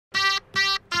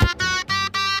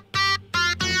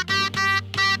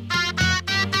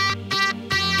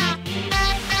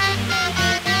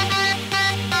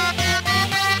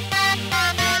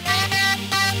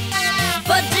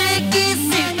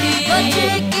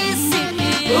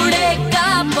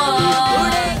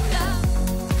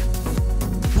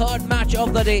match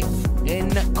of the day in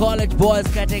college boys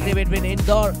category between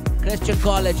Indore Christian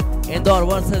College, Indore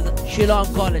versus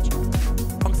Shillong College.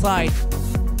 Alongside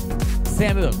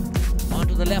Samuel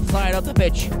onto the left side of the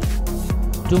pitch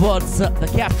towards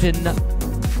the captain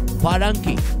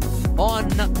Paranki on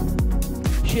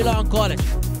Shillong College.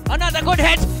 Another good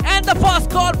hit and the first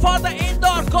goal for the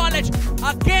Indore College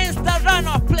against the run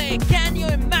of play. Can you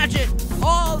imagine?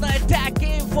 All the attack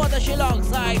came for the Shillong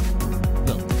side.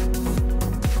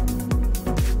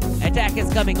 Attack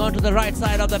is coming onto the right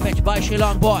side of the pitch by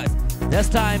Shillong boys. This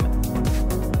time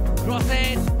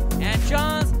crossing and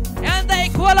chance, and the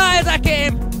equalizer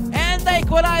came. And the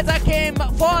equalizer came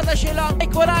for the Shillong.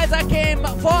 Equalizer came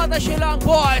for the Shillong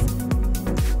boys.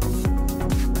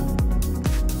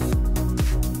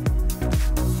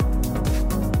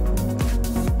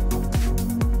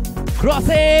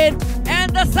 Crossing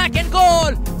and the second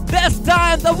goal. This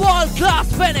time the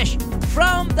world-class finish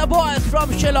from the boys from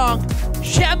Shillong.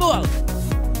 Samuel.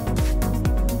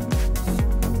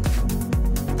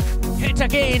 Hit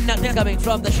again. They're coming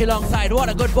from the Shillong side. What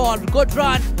a good ball. Good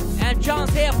run. And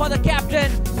chance here for the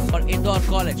captain for Indore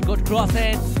College. Good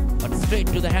crossing, but straight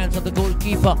to the hands of the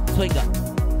goalkeeper, Swinger.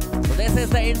 So this is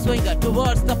the in-swinger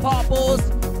towards the far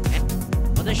post.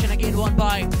 And position again won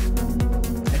by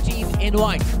the team in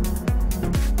white.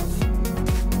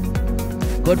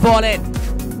 Good ball in.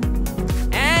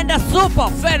 And a super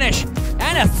finish.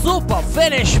 And a super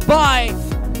finish by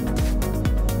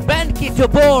Benki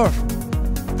Tabor.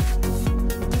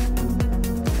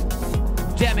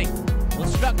 Deming who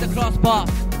struck the crossbar.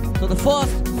 So the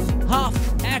first half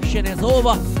action is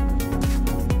over.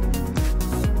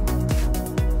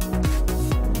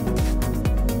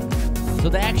 So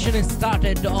the action is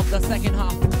started of the second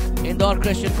half. Indore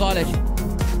Christian College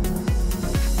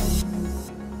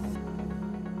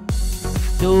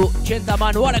to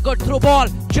Chintaman. What a good through ball.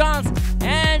 Chance.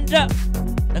 And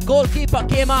the goalkeeper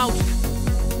came out.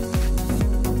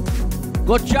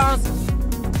 Good chance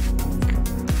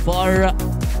for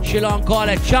Shillong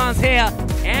College. Chance here.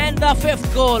 And the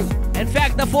fifth goal. In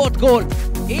fact, the fourth goal.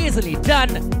 Easily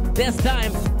done. This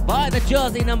time by the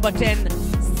jersey number 10,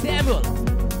 Samuel.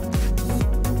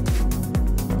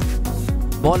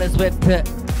 Ball is with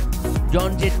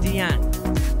John Jittian.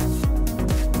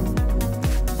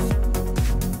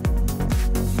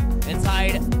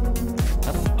 Inside.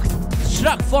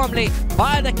 Struck firmly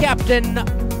by the captain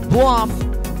Buam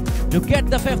to get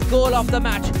the fifth goal of the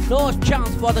match. No chance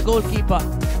for the goalkeeper.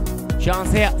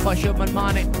 Chance here for Shubman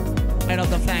Mane head of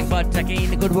the flank, but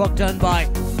again good work done by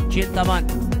Chintaman.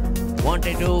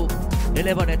 Wanted to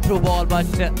deliver a through ball, but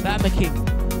Bamaki.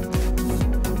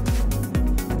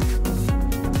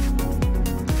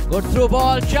 Good through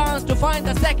ball, chance to find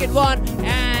the second one,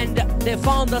 and they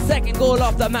found the second goal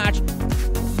of the match.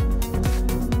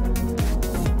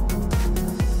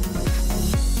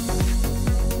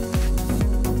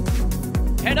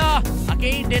 Header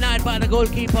again denied by the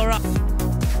goalkeeper.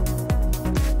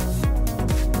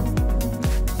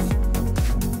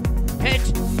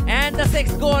 Hit and the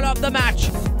sixth goal of the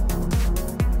match.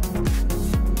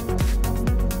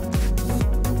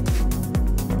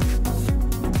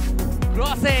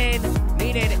 Crossing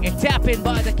needed a tap in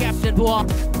by the captain Boa.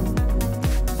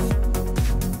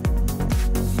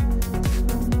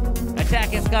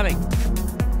 Attack is coming.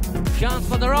 Chance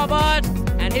for the Robert.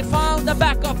 And he found the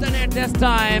back of the net this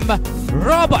time.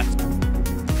 Robert.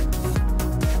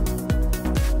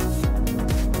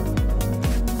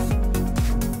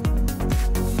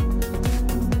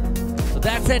 So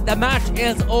that's it. The match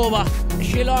is over.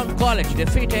 Shillong College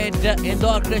defeated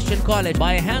Indore Christian College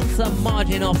by a handsome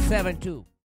margin of 7-2.